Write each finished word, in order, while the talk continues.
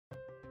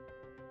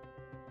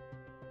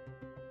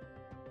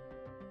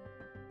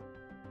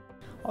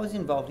I was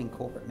involved in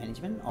corporate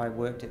management. I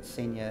worked at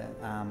senior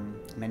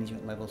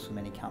management levels for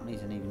many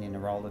companies and even in a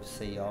role of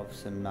CEO of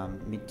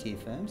some mid-tier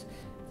firms.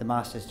 The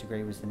master's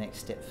degree was the next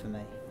step for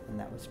me, and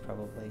that was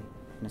probably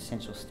an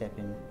essential step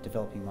in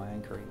developing my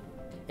own career.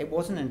 It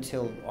wasn't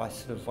until I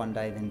sort of one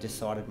day then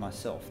decided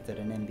myself that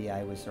an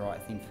MBA was the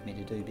right thing for me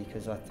to do,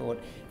 because I thought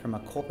from a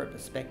corporate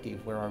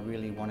perspective where I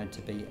really wanted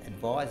to be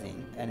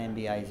advising, an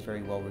MBA is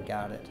very well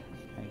regarded.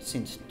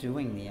 Since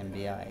doing the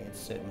MBA, it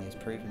certainly has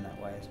proven that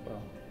way as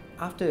well.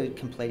 After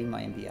completing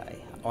my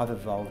MBA, I've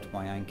evolved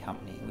my own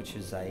company, which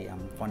is a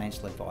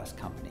financial advice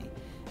company,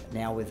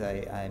 now with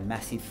a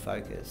massive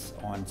focus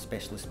on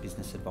specialist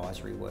business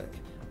advisory work.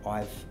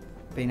 I've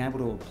been able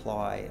to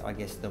apply, I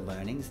guess, the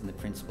learnings and the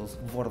principles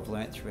of what I've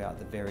learnt throughout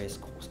the various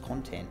course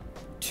content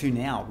to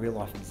now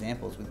real-life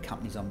examples with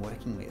companies I'm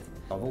working with.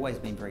 I've always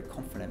been very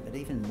confident, but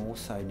even more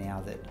so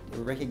now that a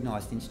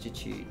recognised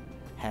institute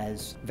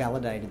has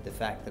validated the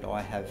fact that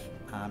I have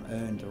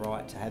earned the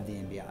right to have the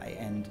MBA,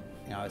 and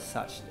as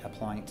such,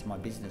 applying it to my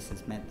business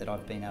has meant that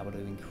I've been able to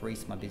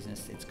increase my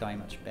business. It's going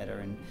much better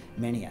in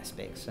many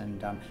aspects,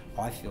 and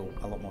I feel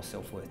a lot more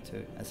self-worth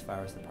too as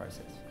far as the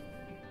process.